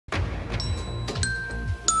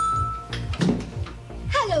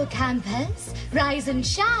Hello, campers. Rise and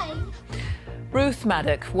shine. Ruth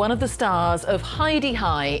Madoc, one of the stars of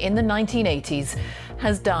Hi-de-Hi in the 1980s,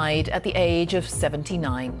 has died at the age of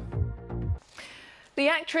 79. The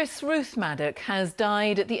actress Ruth Madoc has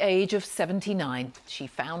died at the age of 79. She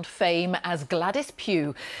found fame as Gladys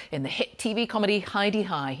Pugh in the hit TV comedy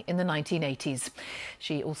Hi-de-Hi in the 1980s.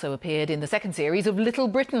 She also appeared in the second series of Little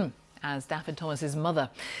Britain as Daffyd Thomas's mother,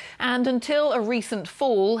 and until a recent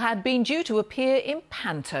fall had been due to appear in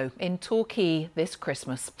Panto in Torquay this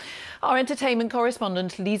Christmas. Our entertainment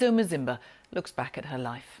correspondent Lizo Mazimba looks back at her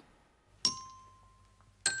life.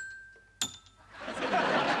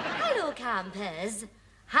 Hello, campers.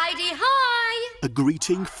 Hi-de-Hi! A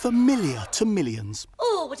greeting familiar to millions.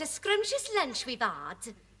 Oh, what a scrumptious lunch we've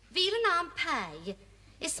had. Veal and ham pie.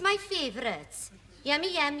 It's my favourite.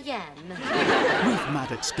 Yummy, yum, yum. Ruth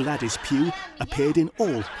Madoc's Gladys Pugh appeared in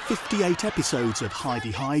all 58 episodes of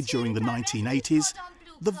Hi-de-Hi during the 1980s,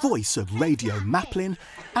 the voice of Radio Maplin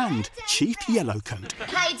and Chief Yellowcoat.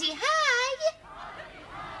 Hi-de-Hi!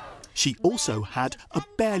 She also had a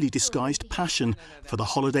barely disguised passion for the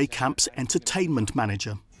holiday camp's entertainment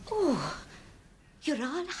manager. Oh, you're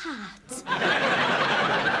all heart.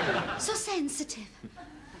 So sensitive,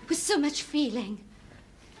 with so much feeling.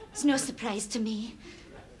 It's no surprise to me.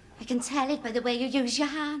 I can tell it by the way you use your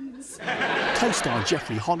hands. Co-star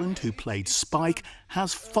Geoffrey Holland, who played Spike,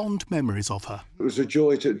 has fond memories of her. It was a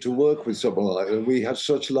joy to work with someone like her. We had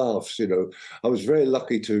such laughs, you know. I was very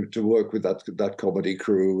lucky to work with that comedy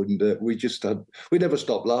crew, and we never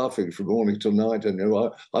stopped laughing from morning till night. And you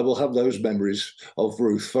know, I will have those memories of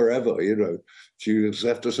Ruth forever. You know, she has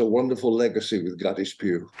left us a wonderful legacy with Gladys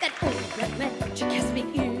Pugh. That old red magic has me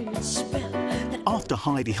huge spell. After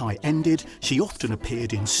Hi-de-Hi ended, she often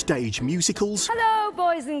appeared in stage musicals. Hello,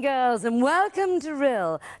 boys and girls, and welcome to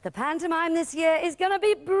Rill. The pantomime this year is going to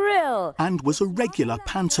be brill. And was a regular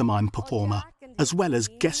pantomime performer, as well as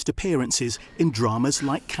guest appearances in dramas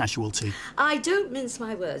like Casualty. I don't mince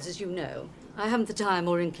my words, as you know. I haven't the time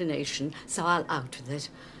or inclination, so I'll out with it.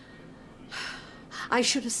 I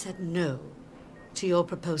should have said no to your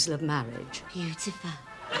proposal of marriage. Beautiful.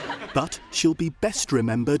 But she'll be best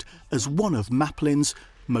remembered as one of Maplin's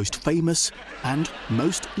most famous and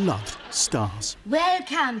most loved stars. Well,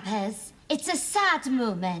 campers, it's a sad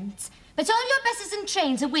moment, but all your buses and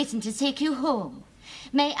trains are waiting to take you home.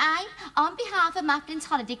 May I, on behalf of Maplin's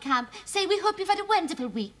holiday camp, say we hope you've had a wonderful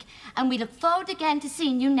week, and we look forward again to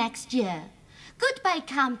seeing you next year. Goodbye,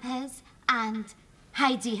 campers, and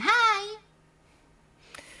Hi-de-Hi!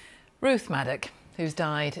 Ruth Madoc, who's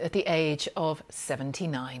died at the age of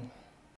 79.